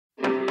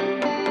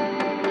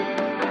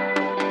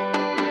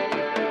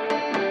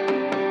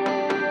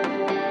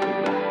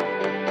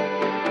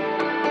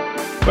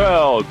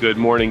Well, good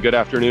morning, good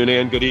afternoon,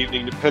 and good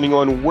evening, depending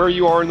on where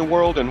you are in the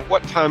world and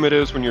what time it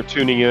is when you're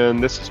tuning in.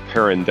 This is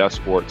Perrin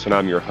Desports, and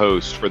I'm your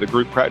host for the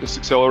Group Practice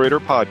Accelerator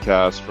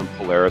podcast from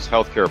Polaris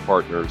Healthcare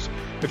Partners.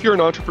 If you're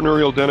an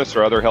entrepreneurial dentist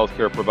or other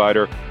healthcare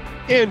provider,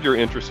 and you're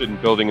interested in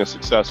building a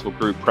successful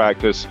group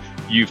practice,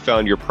 you've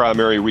found your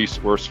primary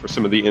resource for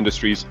some of the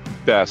industry's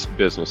best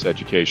business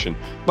education.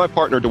 My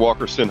partner,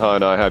 DeWalker Sinha,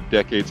 and I have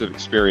decades of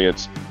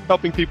experience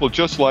helping people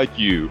just like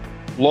you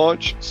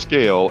launch,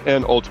 scale,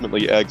 and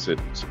ultimately exit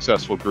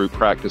successful group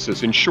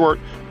practices. In short,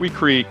 we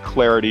create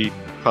clarity,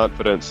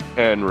 confidence,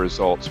 and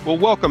results. Well,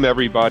 welcome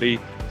everybody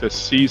to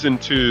Season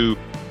 2,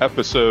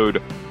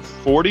 Episode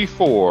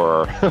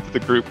 44 of the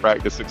Group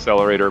Practice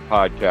Accelerator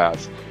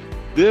podcast.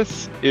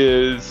 This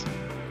is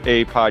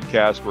a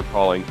podcast we're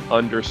calling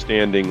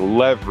Understanding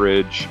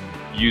Leverage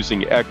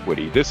Using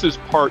Equity. This is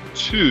part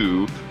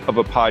 2 of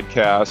a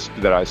podcast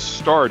that I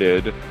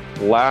started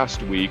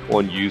last week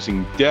on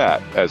using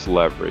debt as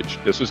leverage.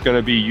 This is going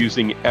to be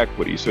using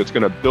equity. So it's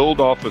going to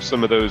build off of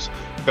some of those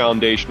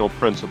foundational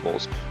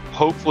principles.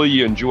 Hopefully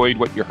you enjoyed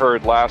what you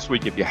heard last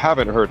week. If you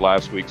haven't heard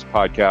last week's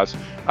podcast,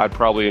 I'd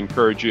probably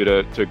encourage you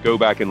to go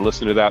back and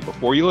listen to that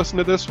before you listen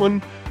to this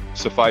one.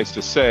 Suffice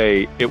to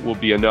say, it will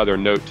be another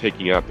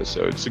note-taking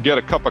episode. So get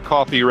a cup of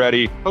coffee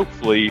ready,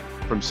 hopefully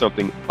from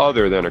something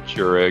other than a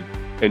Keurig,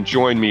 and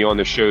join me on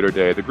the show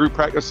today. The Group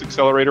Practice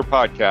Accelerator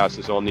podcast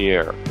is on the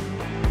air.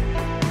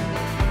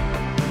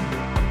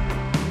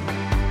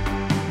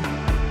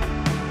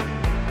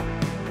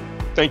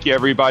 Thank you,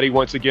 everybody,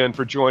 once again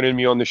for joining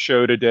me on the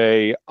show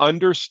today.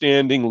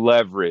 Understanding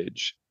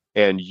leverage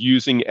and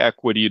using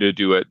equity to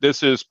do it.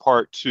 This is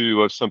part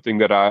 2 of something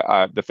that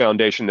the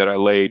foundation that I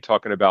laid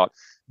talking about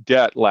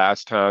debt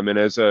last time. And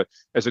as a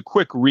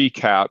quick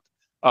recap,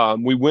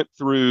 we went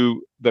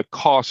through the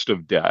cost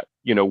of debt.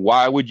 You know,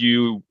 why would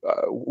you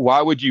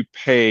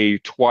pay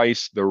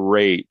twice the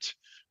rate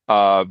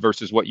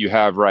versus what you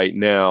have right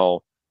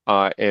now?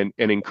 And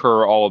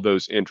incur all of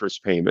those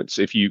interest payments.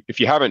 If you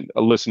haven't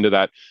listened to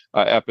that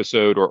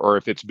episode, or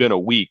if it's been a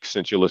week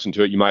since you listened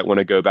to it, you might want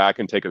to go back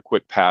and take a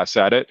quick pass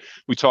at it.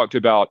 We talked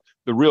about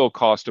the real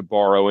cost of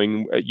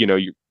borrowing.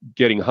 You're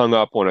getting hung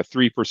up on a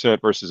 3%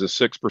 versus a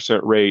 6%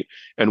 rate,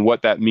 and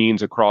what that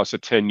means across a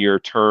 10-year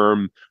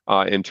term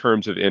in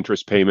terms of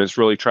interest payments.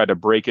 Really try to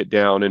break it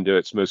down into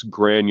its most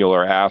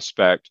granular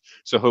aspect.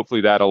 So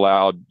hopefully that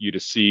allowed you to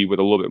see with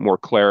a little bit more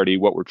clarity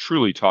what we're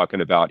truly talking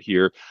about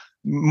here.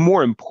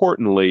 More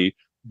importantly,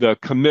 the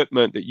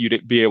commitment that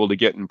you'd be able to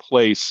get in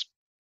place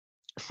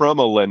from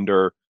a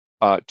lender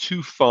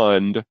to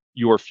fund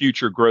your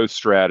future growth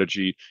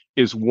strategy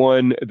is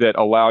one that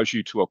allows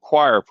you to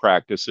acquire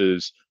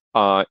practices,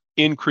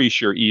 increase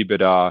your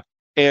EBITDA,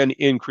 and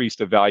increase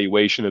the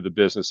valuation of the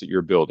business that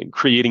you're building,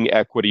 creating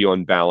equity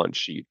on balance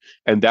sheet.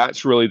 And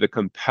that's really the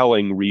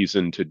compelling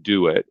reason to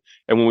do it.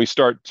 And when we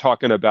start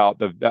talking about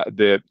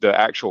the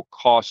actual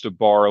cost of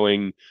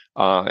borrowing,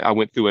 I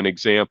went through an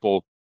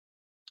example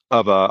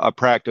of a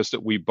practice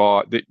that we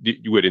bought that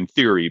you would in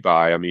theory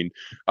buy. I mean,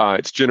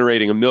 it's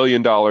generating $1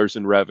 million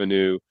in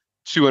revenue,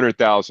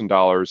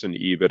 $200,000 in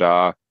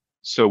EBITDA.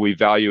 So we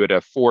value it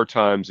at 4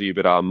 times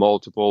EBITDA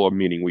multiple, or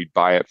meaning we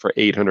buy it for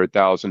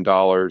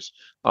 $800,000,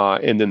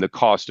 and then the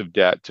cost of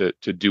debt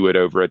to do it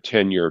over a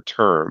 10-year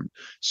term.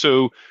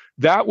 So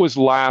that was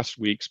last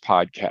week's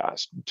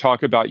podcast.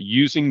 Talk about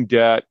using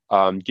debt,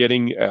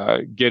 getting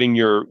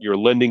your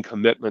lending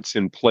commitments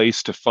in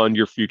place to fund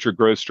your future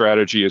growth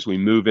strategy as we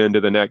move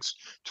into the next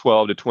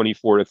 12 to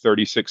 24 to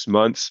 36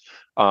 months,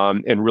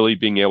 and really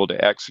being able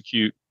to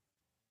execute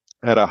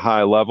at a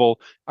high level.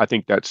 I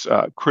think that's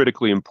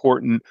critically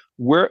important.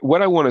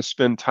 What I want to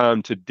spend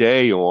time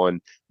today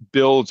on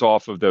builds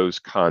off of those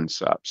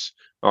concepts.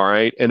 All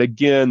right. And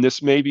again,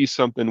 this may be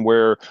something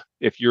where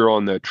if you're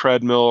on the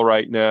treadmill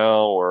right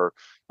now, or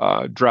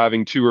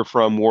driving to or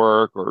from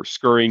work, or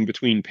scurrying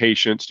between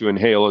patients to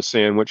inhale a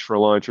sandwich for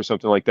lunch or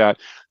something like that,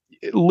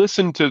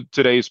 listen to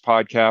today's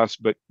podcast,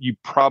 but you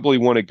probably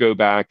want to go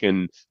back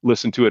and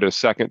listen to it a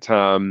second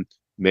time,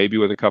 maybe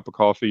with a cup of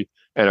coffee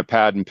and a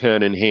pad and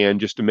pen in hand,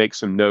 just to make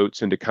some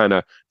notes and to kind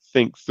of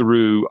think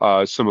through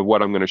some of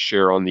what I'm going to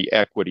share on the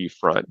equity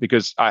front,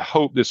 because I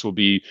hope this will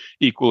be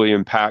equally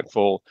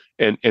impactful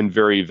and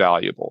very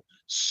valuable.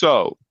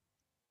 So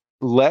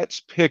let's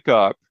pick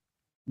up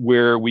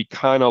where we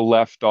kind of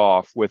left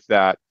off with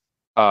that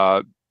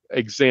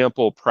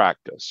example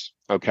practice,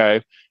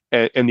 okay?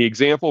 And the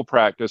example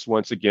practice,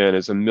 once again,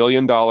 is $1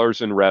 million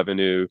in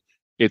revenue.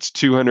 It's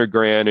 200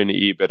 grand in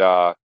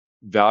EBITDA.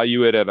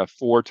 Value it at a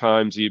 4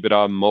 times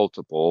EBITDA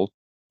multiple,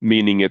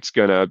 meaning it's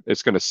gonna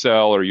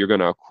sell, or you're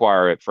gonna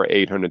acquire it for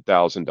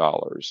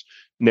 $800,000.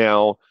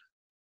 Now,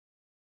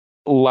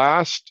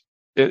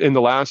 in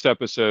the last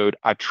episode,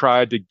 I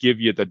tried to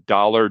give you the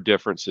dollar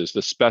differences,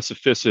 the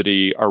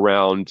specificity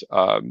around,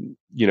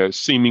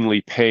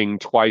 seemingly paying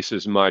twice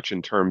as much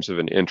in terms of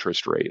an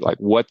interest rate, like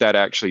what that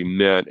actually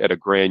meant at a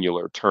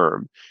granular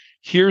term.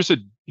 Here's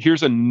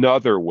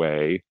another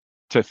way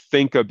to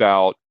think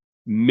about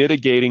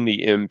mitigating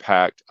the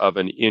impact of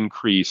an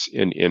increase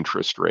in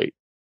interest rate.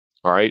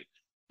 All right.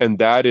 And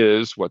that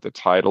is what the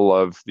title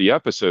of the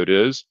episode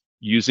is,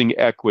 using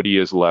equity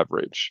as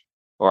leverage.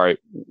 All right,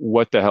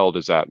 what the hell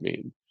does that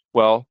mean?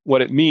 Well,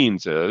 what it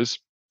means is,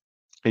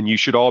 and you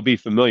should all be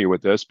familiar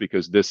with this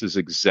because this is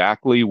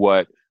exactly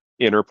what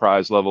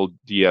enterprise level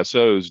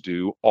DSOs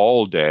do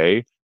all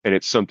day. And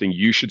it's something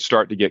you should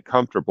start to get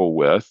comfortable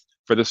with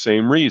for the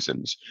same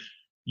reasons.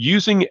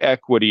 Using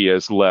equity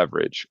as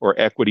leverage or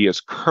equity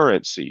as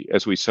currency,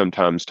 as we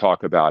sometimes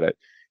talk about it,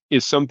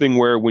 is something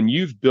where when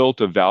you've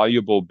built a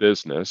valuable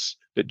business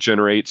that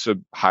generates a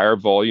higher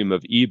volume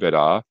of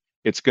EBITDA,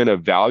 it's going to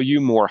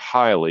value more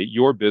highly,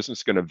 your business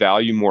is going to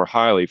value more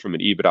highly from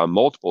an EBITDA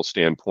multiple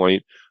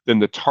standpoint than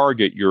the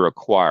target you're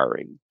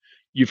acquiring.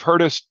 You've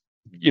heard us,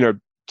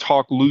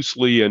 talk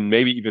loosely and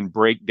maybe even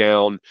break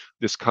down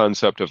this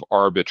concept of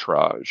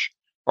arbitrage.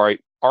 All right,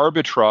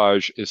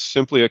 arbitrage is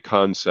simply a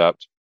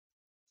concept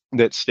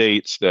that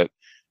states that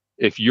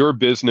if your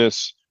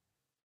business,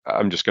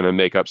 I'm just going to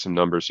make up some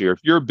numbers here,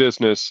 if your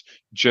business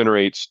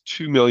generates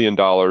 $2 million in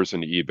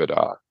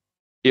EBITDA,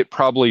 it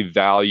probably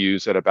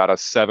values at about a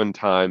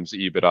 7x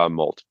EBITDA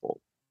multiple.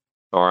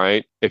 All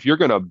right. If you're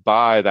going to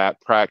buy that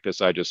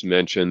practice I just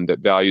mentioned that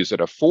values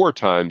at a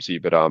 4x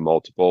EBITDA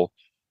multiple,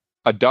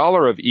 a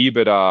dollar of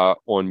EBITDA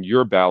on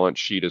your balance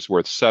sheet is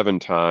worth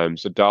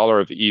 7x. A dollar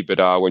of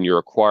EBITDA when you're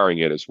acquiring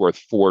it is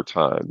worth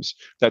 4x.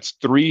 That's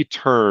 3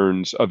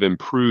 turns of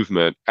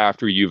improvement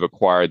after you've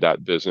acquired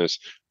that business.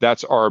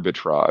 That's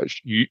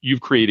arbitrage.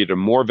 You've created a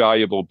more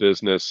valuable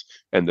business,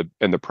 and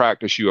the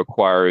practice you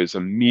acquire is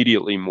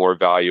immediately more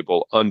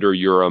valuable under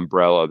your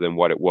umbrella than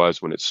what it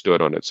was when it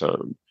stood on its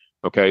own.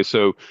 Okay,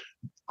 so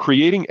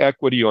creating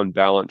equity on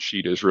balance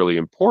sheet is really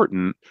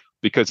important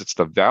because it's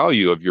the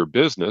value of your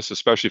business,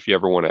 especially if you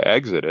ever want to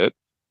exit it.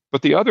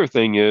 But the other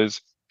thing is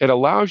it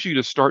allows you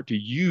to start to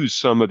use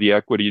some of the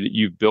equity that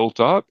you've built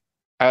up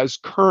as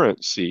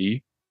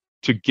currency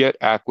to get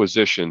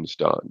acquisitions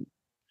done.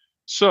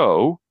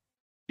 So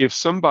if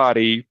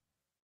somebody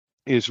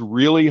is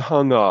really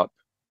hung up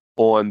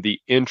on the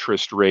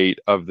interest rate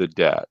of the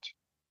debt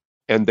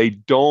and they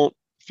don't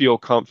feel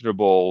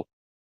comfortable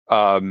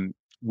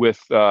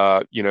with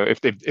if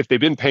they've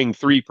been paying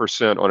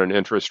 3% on an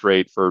interest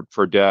rate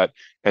for debt,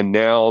 and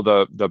now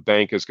the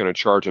bank is going to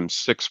charge them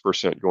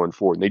 6% going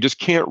forward, and they just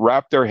can't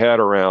wrap their head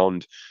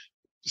around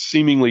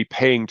seemingly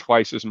paying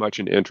twice as much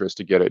in interest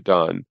to get it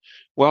done.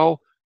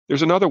 Well,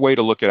 there's another way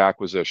to look at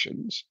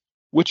acquisitions,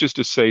 which is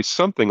to say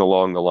something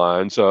along the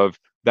lines of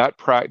that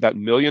 $1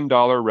 million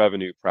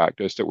revenue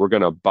practice that we're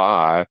going to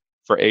buy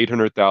for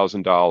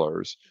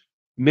 $800,000.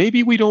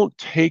 Maybe we don't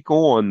take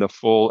on the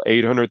full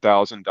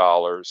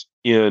 $800,000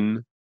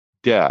 in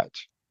debt,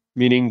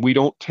 meaning we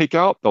don't take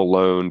out the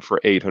loan for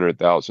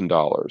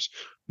 $800,000.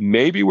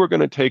 Maybe we're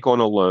going to take on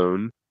a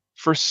loan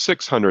for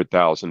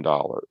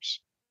 $600,000.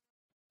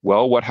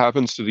 Well, what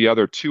happens to the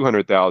other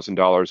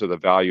 $200,000 of the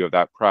value of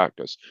that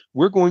practice?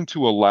 We're going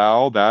to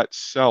allow that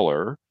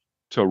seller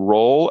to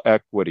roll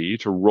equity,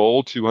 to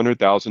roll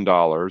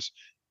 $200,000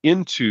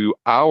 into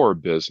our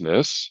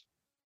business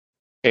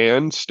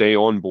and stay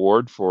on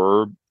board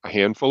for a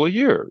handful of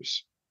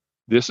years.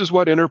 This is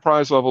what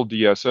enterprise level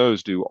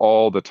DSOs do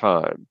all the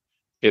time.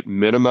 It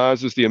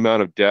minimizes the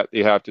amount of debt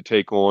they have to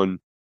take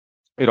on.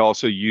 It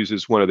also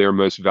uses one of their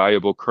most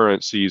valuable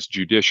currencies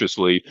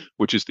judiciously,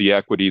 which is the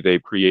equity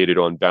they've created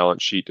on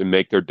balance sheet to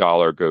make their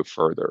dollar go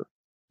further.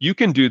 You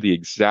can do the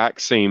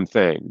exact same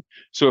thing.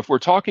 So if we're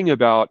talking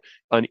about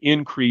an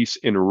increase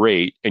in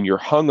rate and you're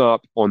hung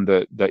up on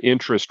the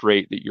interest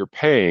rate that you're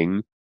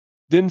paying,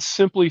 then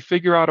simply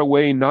figure out a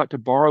way not to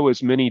borrow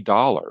as many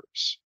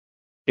dollars.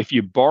 If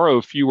you borrow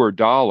fewer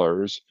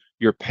dollars,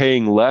 you're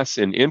paying less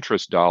in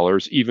interest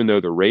dollars, even though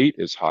the rate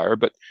is higher,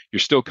 but you're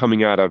still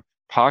coming out of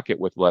pocket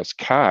with less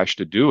cash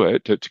to do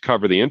it, to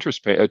cover the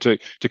interest pay,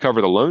 to cover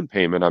the loan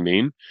payment, I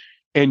mean,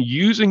 and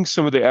using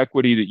some of the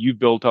equity that you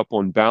built up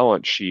on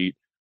balance sheet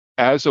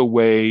as a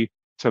way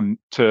to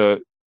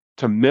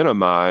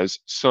minimize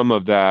some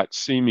of that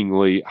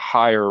seemingly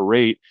higher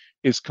rate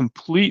is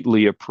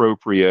completely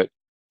appropriate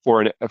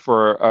for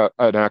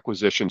an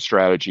acquisition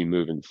strategy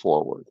moving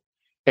forward.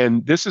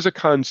 And this is a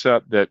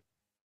concept that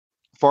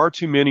far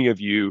too many of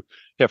you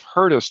have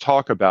heard us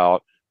talk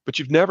about, but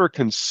you've never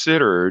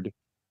considered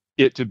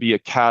it to be a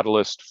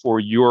catalyst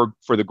for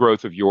the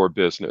growth of your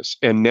business.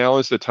 And now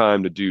is the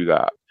time to do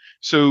that.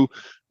 So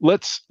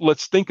let's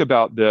think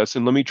about this,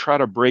 and let me try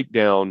to break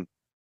down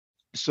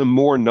some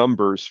more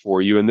numbers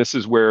for you. And this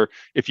is where,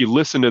 if you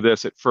listen to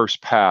this at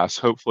first pass,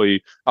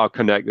 hopefully I'll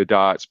connect the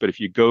dots. But if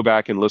you go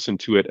back and listen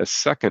to it a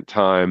second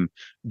time,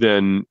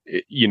 then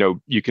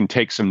you can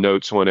take some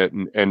notes on it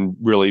and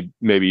really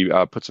maybe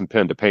put some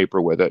pen to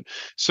paper with it.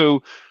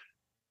 So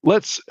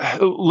let's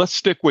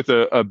stick with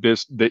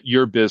that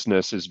your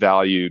business is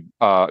valued.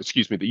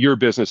 That your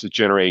business is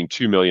generating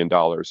 $2 million in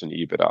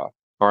EBITDA.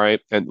 All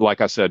right, and like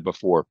I said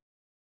before,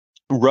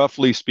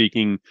 roughly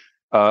speaking,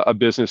 a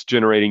business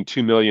generating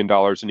 $2 million in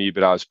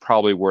EBITDA is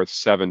probably worth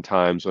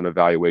 7x on a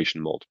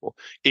valuation multiple.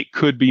 It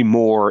could be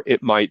more,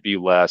 it might be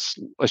less.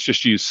 Let's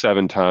just use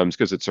 7x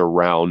because it's a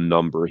round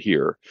number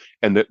here.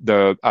 And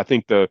I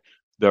think the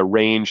the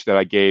range that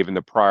I gave in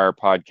the prior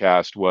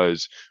podcast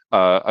was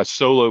a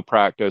solo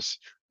practice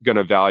going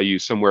to value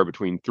somewhere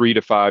between 3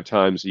 to 5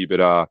 times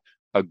EBITDA.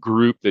 A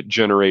group that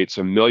generates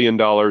 $1 million in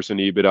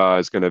EBITDA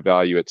is going to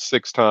value it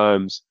 6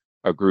 times.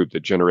 A group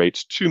that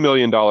generates $2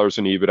 million in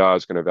EBITDA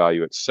is going to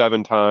value it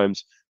 7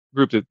 times. A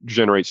group that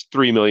generates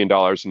 $3 million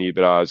in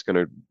EBITDA is going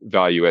to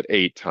value it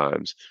 8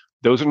 times.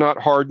 Those are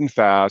not hard and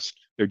fast.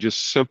 They're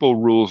just simple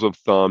rules of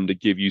thumb to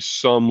give you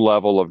some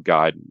level of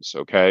guidance.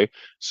 Okay.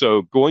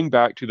 So going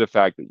back to the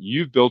fact that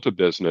you've built a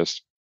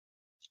business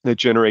that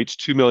generates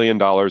 $2 million in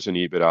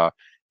EBITDA,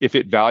 if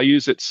it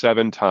values at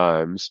 7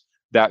 times,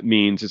 that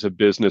means it's a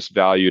business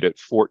valued at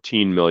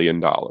 $14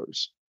 million.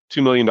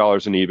 $2 million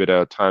in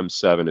EBITDA times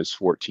 7 is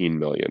 14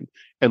 million.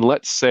 And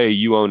let's say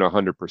you own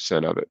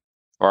 100% of it.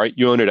 All right.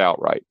 You own it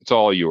outright. It's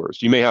all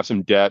yours. You may have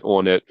some debt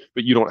on it,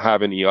 but you don't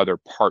have any other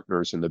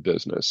partners in the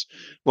business.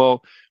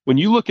 Well, when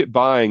you look at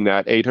buying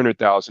that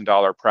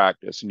 $800,000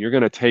 practice and you're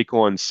going to take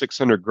on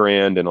 600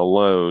 grand in a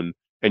loan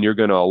and you're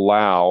going to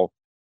allow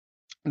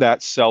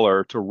that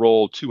seller to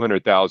roll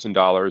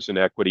 $200,000 in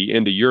equity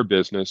into your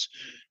business,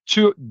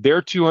 to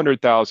their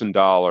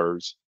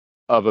 $200,000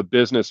 of a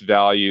business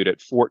valued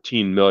at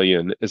 14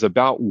 million is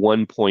about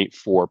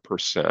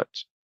 1.4%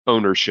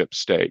 ownership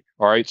stake.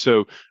 All right.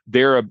 So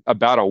they're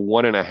about a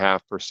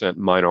 1.5%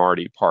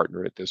 minority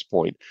partner at this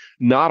point.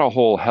 Not a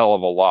whole hell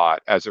of a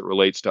lot as it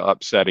relates to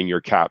upsetting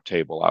your cap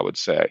table, I would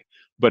say.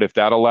 But if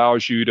that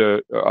allows you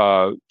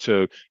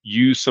to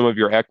use some of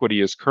your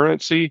equity as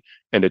currency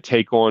and to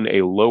take on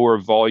a lower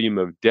volume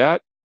of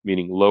debt,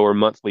 meaning lower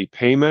monthly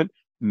payment,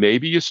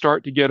 maybe you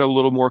start to get a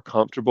little more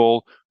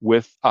comfortable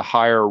with a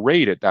higher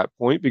rate at that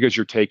point because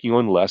you're taking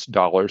on less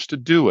dollars to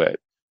do it.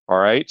 All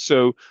right.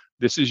 So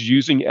this is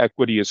using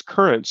equity as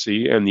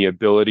currency and the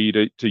ability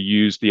to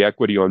use the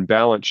equity on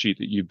balance sheet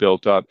that you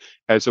built up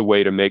as a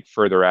way to make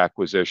further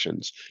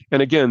acquisitions.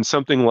 And again,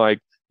 something like,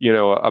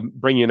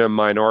 bringing in a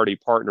minority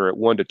partner at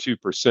 1 to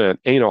 2%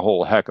 ain't a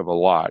whole heck of a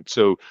lot.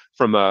 So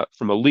from a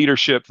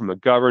leadership, from a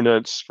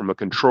governance, from a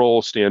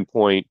control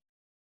standpoint,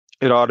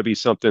 it ought to be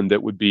something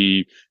that would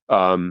be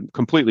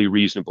completely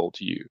reasonable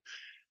to you.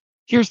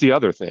 Here's the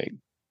other thing.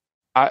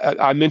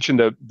 I mentioned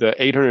the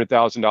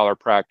 $800,000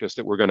 practice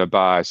that we're going to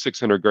buy,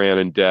 600 grand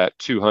in debt,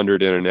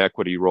 200 in an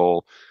equity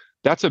roll.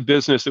 That's a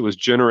business that was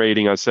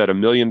generating, I said, $1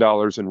 million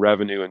in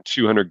revenue and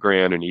 200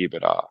 grand in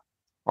EBITDA.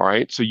 All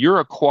right. So you're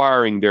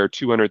acquiring their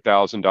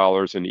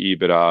 $200,000 in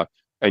EBITDA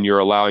and you're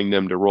allowing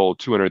them to roll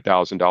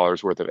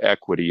 $200,000 worth of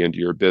equity into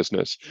your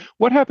business.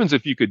 What happens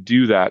if you could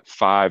do that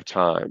 5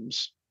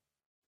 times?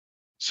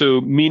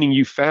 So meaning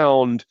you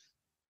found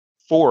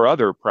 4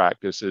 other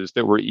practices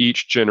that were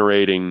each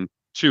generating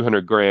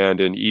 200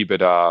 grand in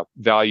EBITDA,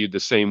 valued the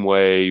same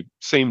way,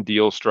 same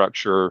deal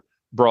structure,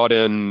 brought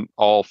in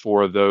all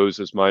 4 of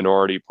those as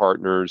minority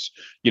partners.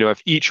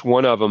 If each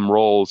one of them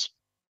rolls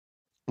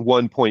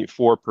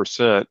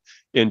 1.4%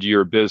 into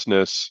your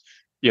business,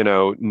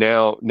 now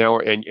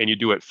and you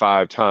do it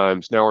 5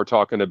 times. Now we're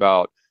talking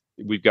about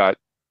we've got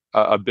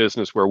a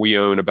business where we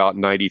own about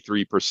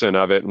 93%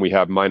 of it, and we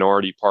have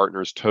minority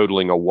partners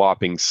totaling a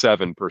whopping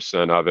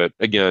 7% of it.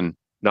 Again,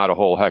 not a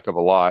whole heck of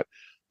a lot,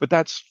 but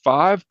that's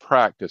 5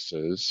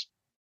 practices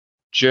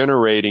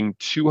generating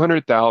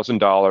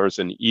 $200,000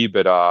 in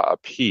EBITDA a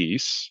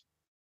piece,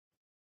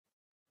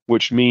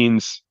 which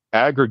means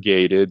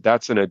aggregated,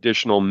 that's an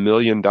additional $1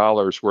 million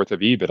worth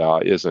of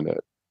EBITDA, isn't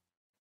it?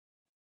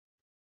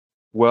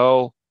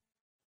 Well,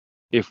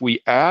 if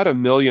we add $1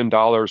 million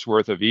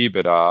worth of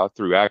EBITDA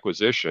through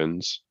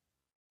acquisitions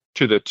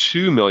to the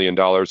 $2 million in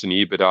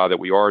EBITDA that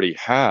we already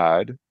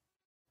had,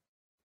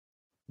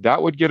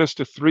 that would get us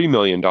to $3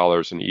 million in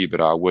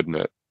EBITDA, wouldn't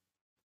it?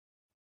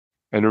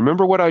 And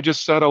remember what I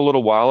just said a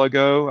little while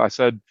ago? I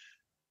said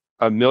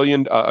a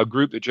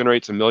group that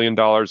generates $1 million in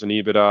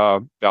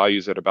EBITDA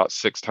values at about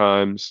 6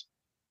 times.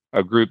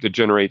 A group that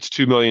generates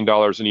 $2 million in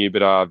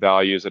EBITDA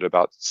values at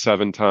about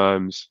 7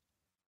 times.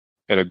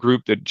 And a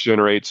group that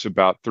generates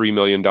about $3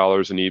 million in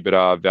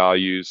EBITDA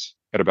values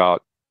at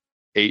about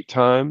 8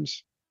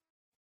 times.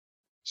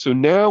 So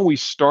now we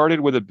started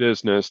with a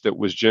business that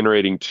was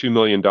generating $2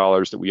 million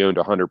that we owned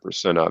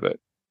 100% of it.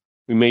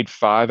 We made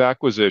 5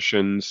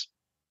 acquisitions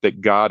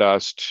that got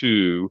us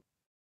to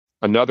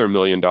another $1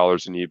 million in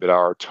EBITDA,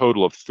 or a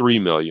total of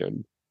 $3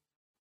 million.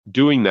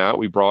 Doing that,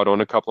 we brought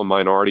on a couple of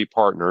minority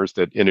partners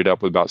that ended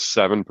up with about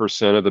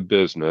 7% of the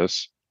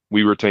business.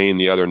 We retained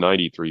the other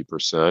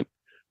 93%.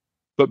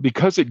 But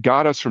because it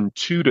got us from $2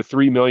 to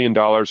 $3 million in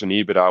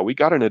EBITDA, we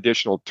got an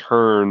additional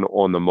turn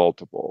on the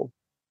multiple.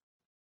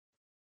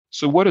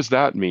 So what does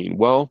that mean?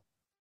 Well,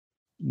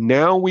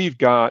 now we've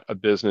got a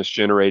business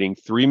generating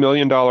 $3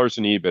 million in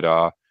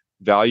EBITDA,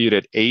 valued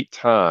at 8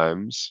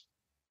 times,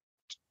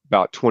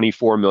 about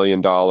 $24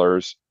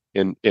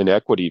 million in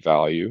equity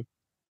value.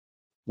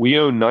 We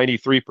own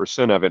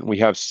 93% of it, and we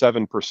have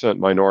 7%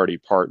 minority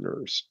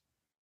partners.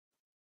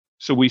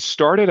 So we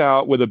started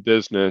out with a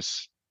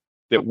business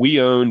that we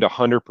owned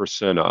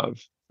 100% of.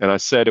 And I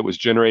said it was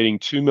generating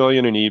 $2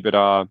 million in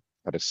EBITDA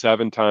at a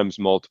 7 times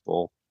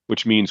multiple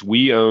which means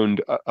we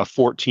owned a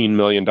 $14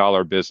 million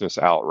business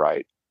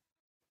outright.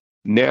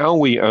 Now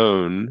we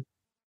own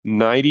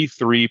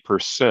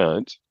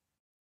 93%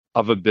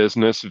 of a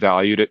business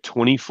valued at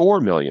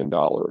 $24 million,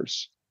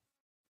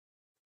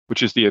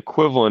 which is the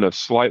equivalent of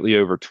slightly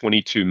over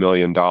 $22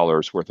 million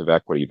worth of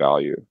equity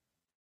value.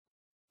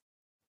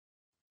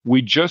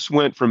 We just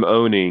went from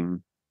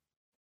owning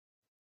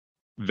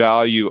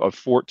value of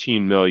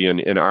 14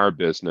 million in our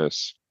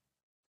business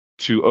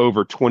to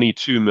over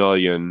 22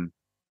 million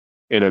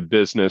in a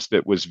business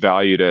that was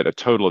valued at a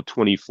total of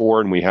 24,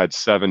 and we had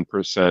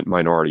 7%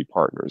 minority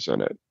partners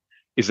in it.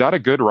 Is that a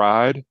good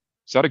ride?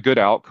 Is that a good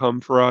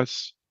outcome for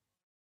us?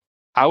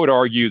 I would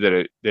argue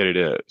that it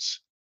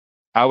is.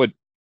 I would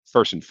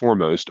first and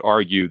foremost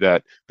argue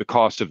that the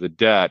cost of the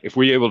debt, if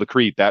we're able to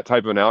create that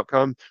type of an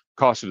outcome,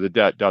 cost of the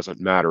debt doesn't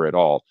matter at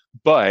all.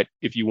 But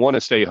if you want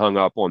to stay hung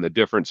up on the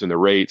difference in the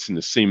rates and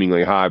the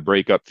seemingly high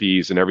breakup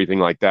fees and everything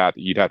like that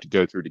that you'd have to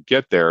go through to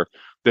get there,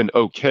 then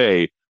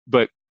okay.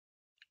 But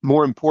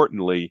more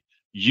importantly,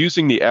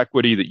 using the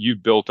equity that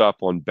you've built up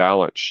on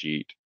balance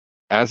sheet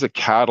as a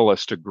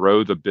catalyst to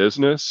grow the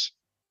business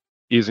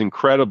is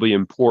incredibly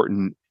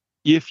important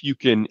if you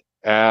can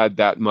add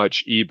that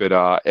much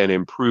EBITDA and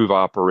improve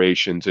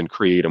operations and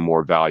create a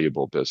more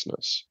valuable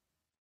business.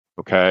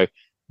 Okay.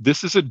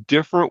 This is a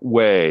different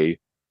way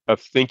of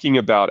thinking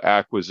about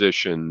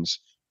acquisitions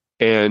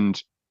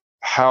and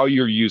how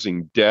you're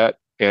using debt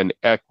and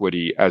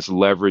equity as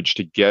leverage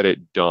to get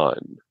it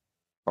done.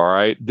 All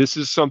right. This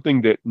is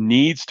something that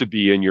needs to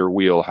be in your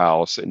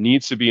wheelhouse. It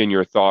needs to be in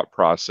your thought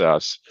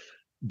process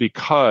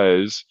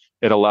because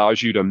it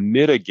allows you to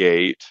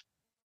mitigate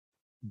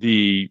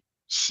the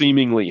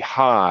seemingly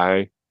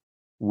high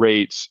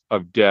rates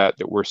of debt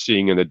that we're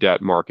seeing in the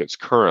debt markets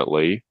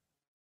currently.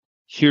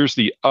 Here's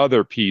the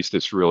other piece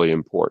that's really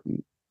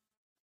important.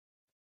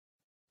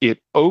 It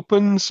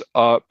opens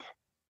up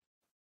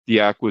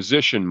the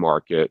acquisition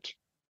market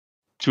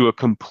to a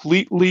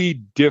completely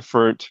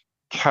different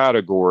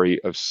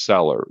category of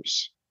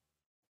sellers.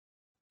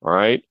 All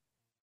right.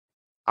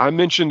 I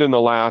mentioned in the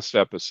last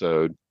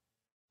episode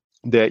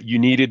that you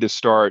needed to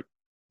start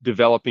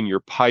developing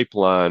your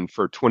pipeline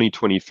for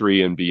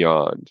 2023 and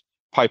beyond,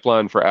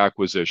 pipeline for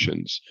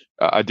acquisitions,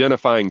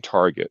 identifying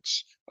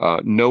targets,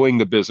 knowing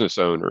the business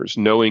owners,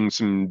 knowing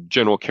some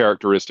general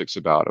characteristics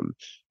about them.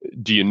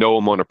 Do you know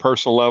them on a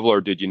personal level, or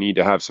did you need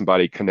to have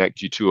somebody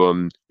connect you to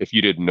them if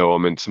you didn't know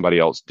them and somebody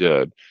else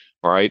did?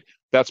 All right.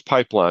 That's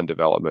pipeline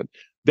development.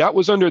 That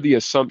was under the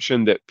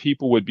assumption that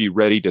people would be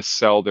ready to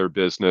sell their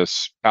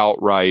business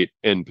outright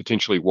and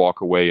potentially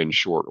walk away in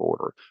short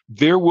order.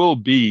 There will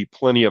be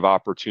plenty of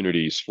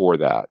opportunities for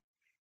that.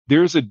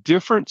 There's a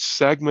different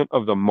segment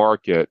of the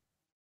market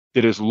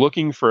that is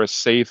looking for a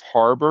safe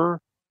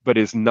harbor, but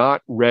is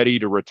not ready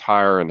to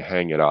retire and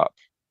hang it up.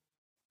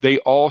 They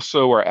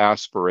also are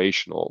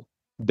aspirational.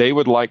 They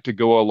would like to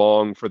go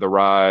along for the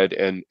ride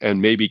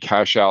and maybe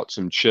cash out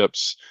some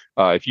chips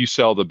if you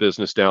sell the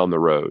business down the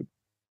road.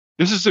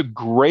 This is a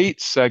great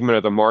segment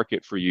of the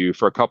market for you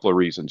for a couple of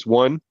reasons.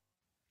 One,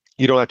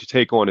 you don't have to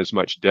take on as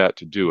much debt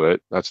to do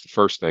it. That's the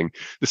first thing.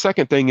 The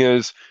second thing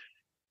is,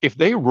 if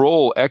they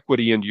roll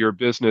equity into your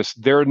business,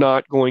 they're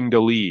not going to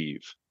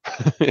leave.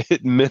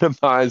 It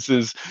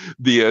minimizes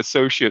the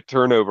associate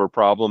turnover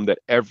problem that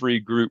every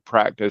group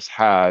practice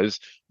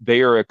has.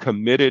 They are a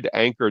committed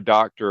anchor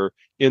doctor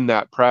in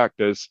that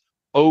practice.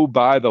 Oh,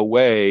 by the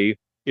way,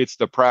 it's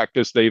the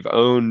practice they've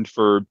owned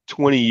for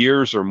 20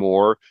 years or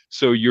more.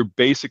 So you're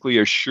basically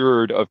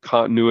assured of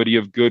continuity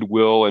of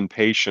goodwill and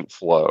patient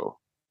flow.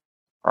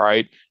 All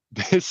right.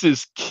 This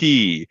is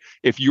key.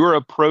 If you're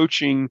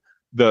approaching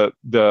the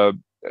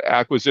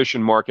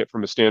acquisition market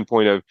from a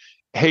standpoint of,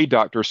 hey,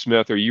 Dr.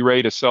 Smith, are you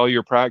ready to sell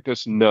your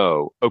practice?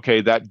 No.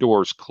 Okay, that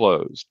door's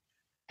closed.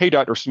 Hey,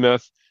 Dr.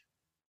 Smith,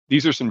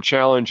 these are some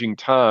challenging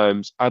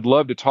times. I'd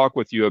love to talk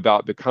with you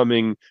about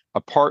becoming a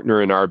partner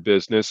in our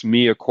business,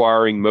 me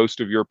acquiring most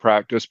of your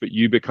practice, but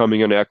you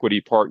becoming an equity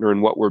partner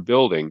in what we're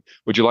building.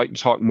 Would you like to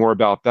talk more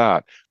about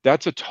that?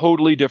 That's a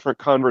totally different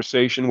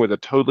conversation with a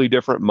totally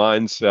different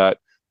mindset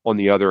on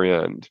the other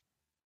end.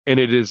 And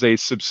it is a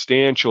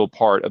substantial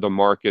part of the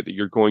market that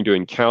you're going to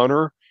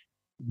encounter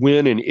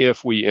when and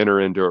if we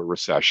enter into a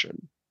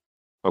recession.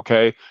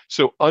 Okay.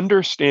 So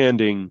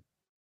understanding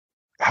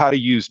how to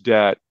use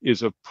debt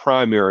is of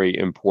primary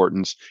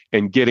importance,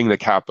 and getting the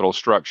capital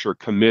structure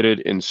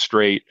committed and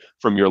straight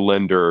from your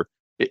lender.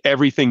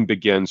 Everything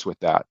begins with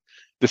that.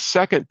 The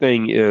second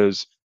thing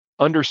is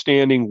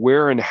understanding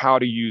where and how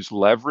to use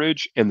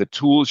leverage and the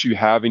tools you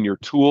have in your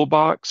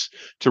toolbox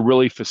to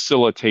really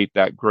facilitate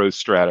that growth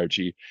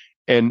strategy.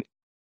 And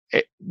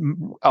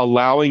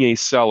allowing a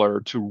seller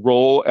to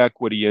roll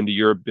equity into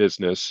your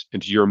business,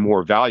 into your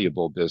more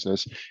valuable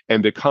business,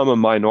 and become a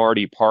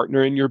minority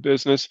partner in your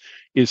business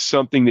is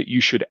something that you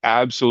should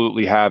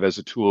absolutely have as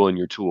a tool in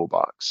your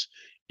toolbox.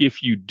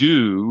 If you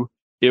do,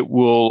 it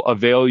will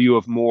avail you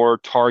of more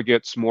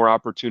targets, more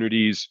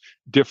opportunities,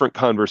 different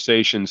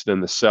conversations than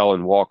the sell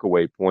and walk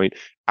away point.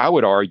 I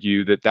would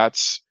argue that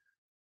that's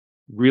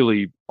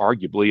really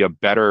arguably a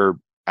better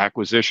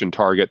acquisition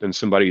target than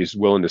somebody who's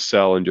willing to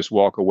sell and just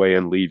walk away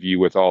and leave you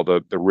with all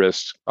the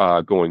risks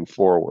going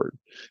forward.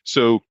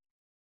 So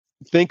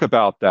think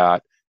about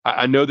that.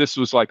 I know this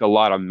was like a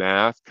lot of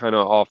math, kind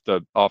of off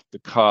the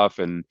cuff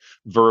and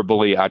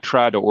verbally. I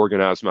tried to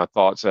organize my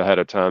thoughts ahead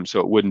of time so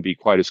it wouldn't be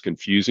quite as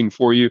confusing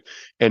for you.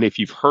 And if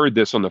you've heard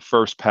this on the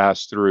first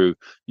pass through,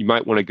 you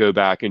might want to go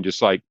back and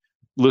just like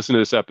listen to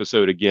this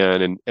episode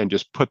again and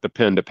just put the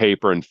pen to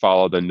paper and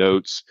follow the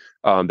notes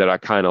that I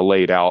kind of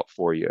laid out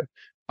for you.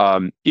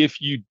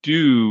 If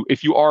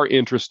you are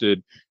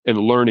interested in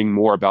learning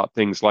more about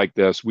things like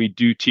this, we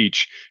do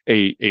teach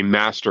a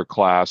master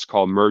class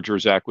called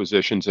Mergers,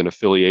 Acquisitions, and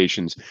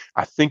Affiliations.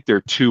 I think there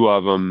are two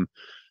of them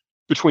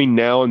between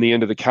now and the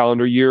end of the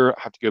calendar year.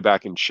 I have to go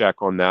back and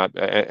check on that.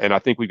 And I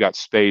think we've got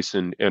space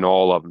in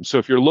all of them. So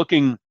if you're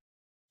looking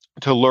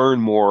to learn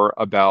more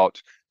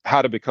about how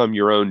to become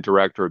your own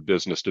director of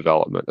business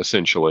development,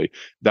 essentially,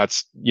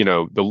 that's,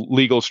 the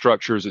legal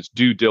structures, it's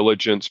due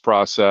diligence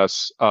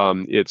process,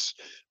 it's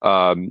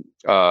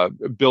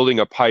building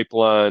a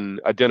pipeline,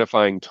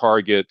 identifying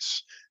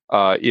targets,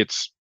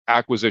 it's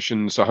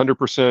acquisitions,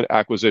 100%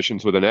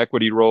 acquisitions with an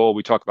equity role.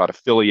 We talk about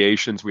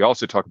affiliations. We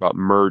also talk about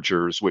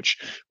mergers, which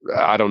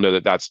I don't know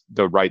that that's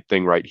the right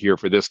thing right here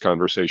for this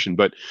conversation,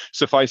 but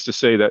suffice to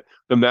say that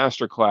the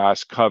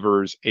masterclass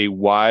covers a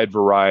wide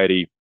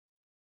variety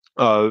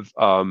of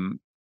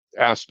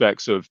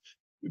aspects of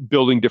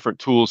building different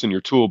tools in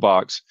your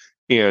toolbox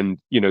and,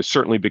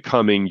 certainly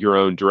becoming your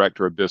own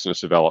director of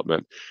business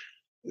development.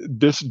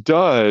 This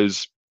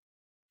does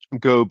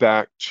go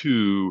back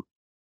to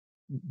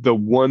the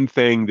one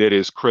thing that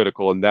is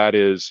critical, and that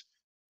is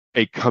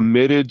a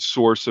committed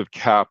source of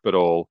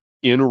capital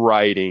in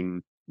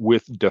writing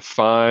with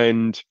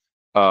defined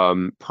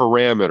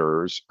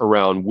parameters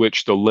around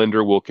which the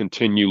lender will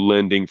continue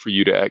lending for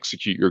you to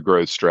execute your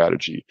growth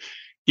strategy.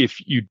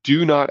 If you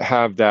do not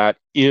have that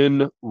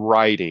in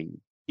writing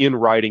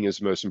is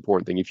the most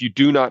important thing. If you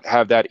do not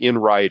have that in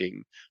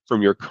writing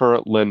from your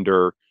current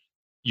lender,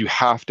 you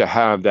have to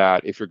have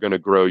that if you're going to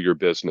grow your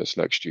business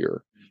next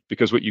year.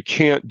 Because what you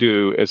can't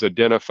do is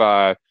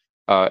identify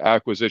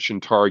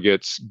acquisition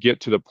targets, get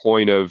to the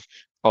point of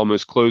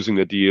almost closing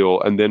the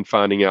deal, and then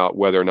finding out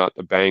whether or not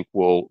the bank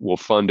will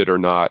fund it or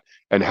not,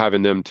 and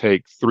having them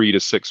take 3 to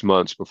 6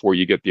 months before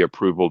you get the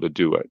approval to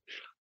do it.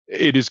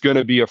 It is going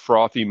to be a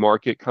frothy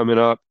market coming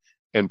up,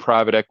 and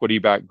private equity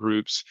backed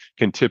groups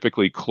can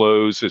typically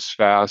close as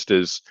fast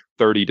as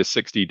 30 to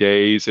 60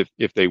 days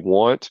if they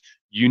want.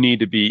 You need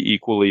to be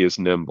equally as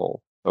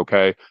nimble.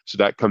 Okay. So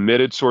that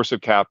committed source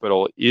of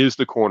capital is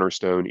the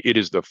cornerstone. It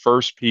is the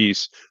first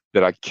piece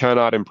that I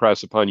cannot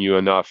impress upon you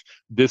enough.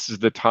 This is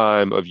the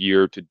time of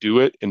year to do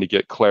it and to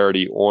get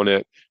clarity on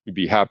it. We'd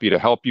be happy to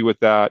help you with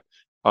that.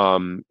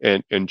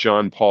 And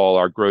John Paul,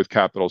 our growth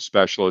capital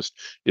specialist,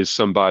 is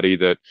somebody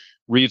that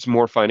reads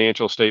more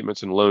financial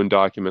statements and loan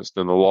documents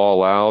than the law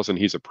allows, and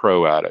he's a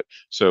pro at it.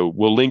 So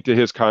we'll link to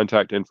his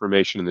contact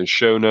information in the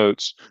show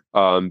notes.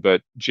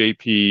 But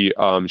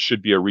JP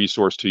should be a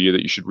resource to you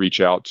that you should reach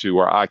out to,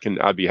 or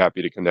I'd be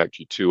happy to connect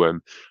you to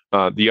him.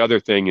 The other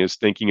thing is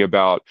thinking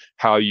about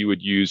how you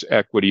would use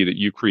equity that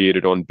you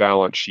created on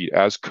balance sheet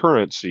as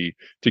currency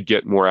to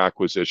get more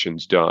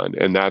acquisitions done,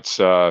 and that's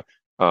a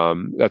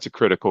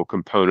critical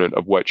component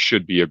of what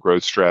should be a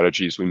growth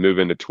strategy as we move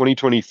into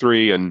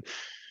 2023 and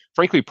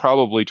frankly,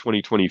 probably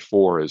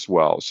 2024 as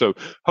well. So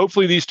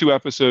hopefully these two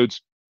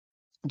episodes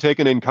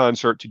taken in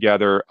concert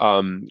together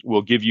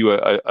will give you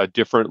a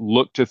different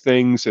look to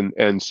things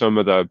and some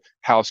of the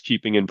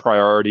housekeeping and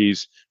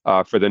priorities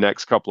for the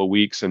next couple of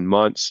weeks and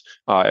months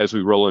as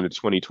we roll into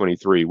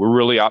 2023. We're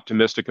really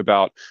optimistic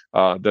about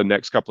the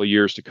next couple of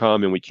years to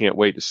come, and we can't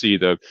wait to see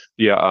the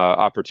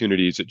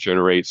opportunities it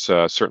generates,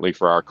 certainly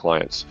for our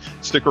clients.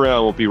 Stick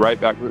around. We'll be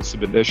right back with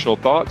some additional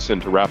thoughts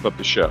and to wrap up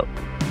the show.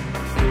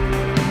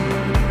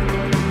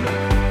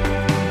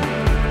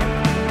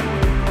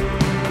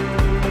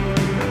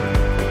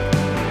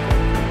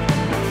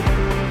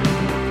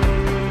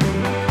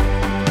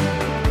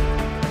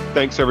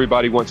 Thanks,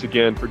 everybody, once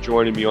again for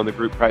joining me on the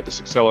Group Practice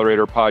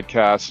Accelerator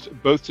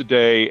podcast, both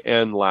today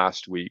and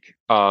last week,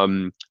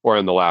 or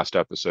in the last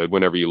episode,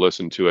 whenever you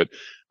listen to it.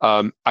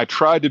 I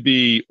tried to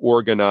be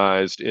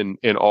organized in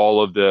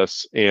all of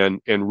this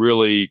and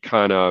really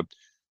kind of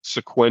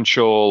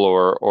sequential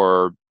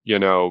or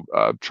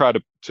try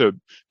to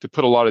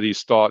put a lot of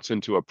these thoughts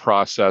into a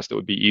process that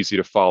would be easy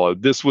to follow.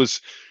 This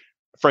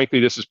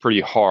is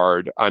pretty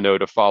hard, I know,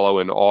 to follow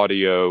in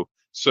audio.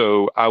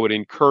 So I would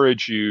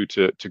encourage you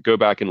to go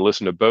back and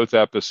listen to both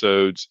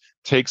episodes,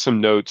 take some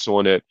notes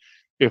on it.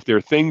 If there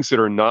are things that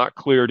are not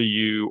clear to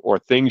you or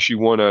things you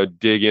want to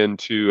dig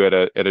into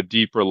at a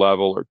deeper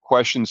level or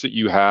questions that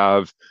you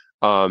have,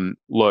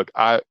 look,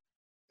 I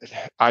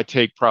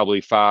take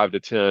probably 5 to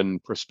 10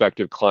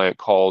 prospective client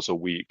calls a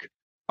week.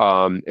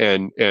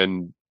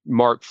 And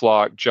Mark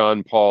Flock,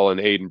 John Paul, and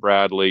Aidan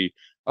Bradley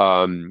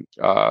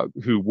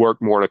who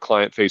work more in a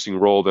client-facing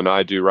role than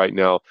I do right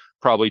now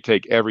probably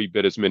take every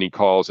bit as many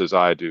calls as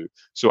I do.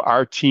 So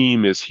our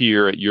team is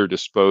here at your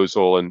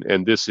disposal,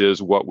 and this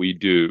is what we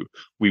do.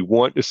 We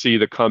want to see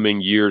the coming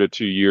year to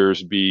 2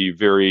 years be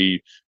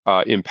very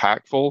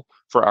impactful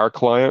for our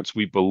clients.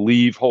 We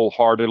believe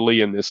wholeheartedly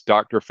in this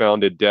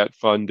doctor-founded,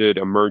 debt-funded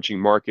emerging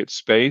market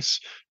space.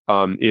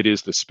 It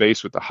is the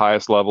space with the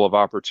highest level of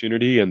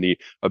opportunity and the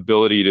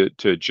ability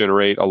to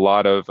generate a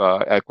lot of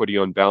equity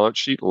on balance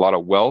sheet, a lot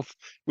of wealth.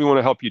 We want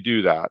to help you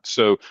do that.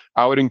 So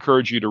I would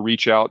encourage you to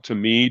reach out to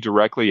me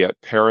directly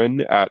at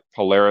Perrin at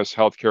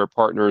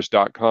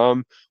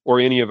PolarisHealthcarePartners.com or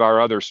any of our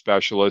other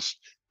specialists.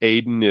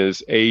 Aiden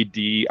is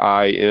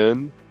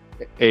ADIN.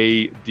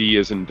 AD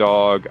as in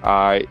dog,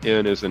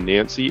 IN as in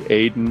Nancy.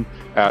 Aiden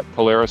at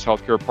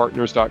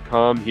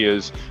PolarisHealthcarePartners.com. He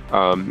is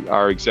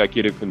our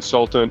executive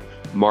consultant.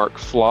 Mark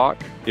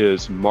Flock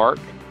is Mark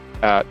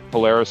at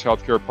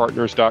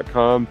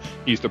PolarisHealthcarePartners.com.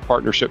 He's the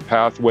Partnership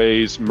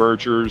Pathways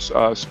Mergers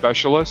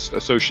Specialist,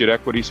 Associate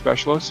Equity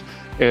Specialist.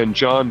 And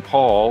John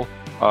Paul,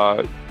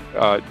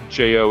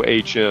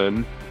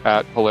 JOHN,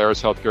 at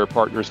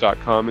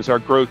PolarisHealthcarePartners.com is our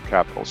Growth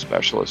Capital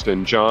Specialist.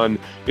 And John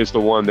is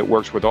the one that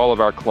works with all of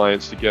our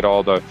clients to get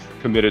all the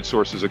committed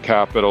sources of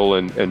capital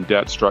and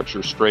debt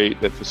structure straight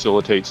that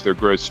facilitates their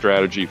growth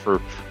strategy for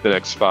the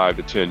next 5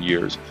 to 10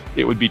 years.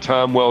 It would be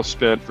time well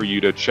spent for you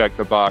to check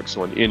the box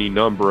on any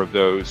number of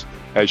those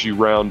as you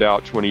round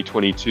out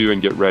 2022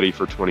 and get ready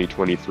for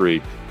 2023.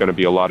 Going to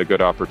be a lot of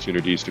good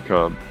opportunities to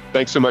come.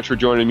 Thanks so much for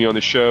joining me on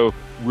the show.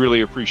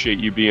 Really appreciate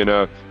you being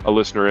a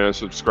listener and a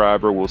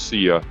subscriber. We'll see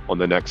you on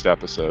the next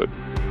episode.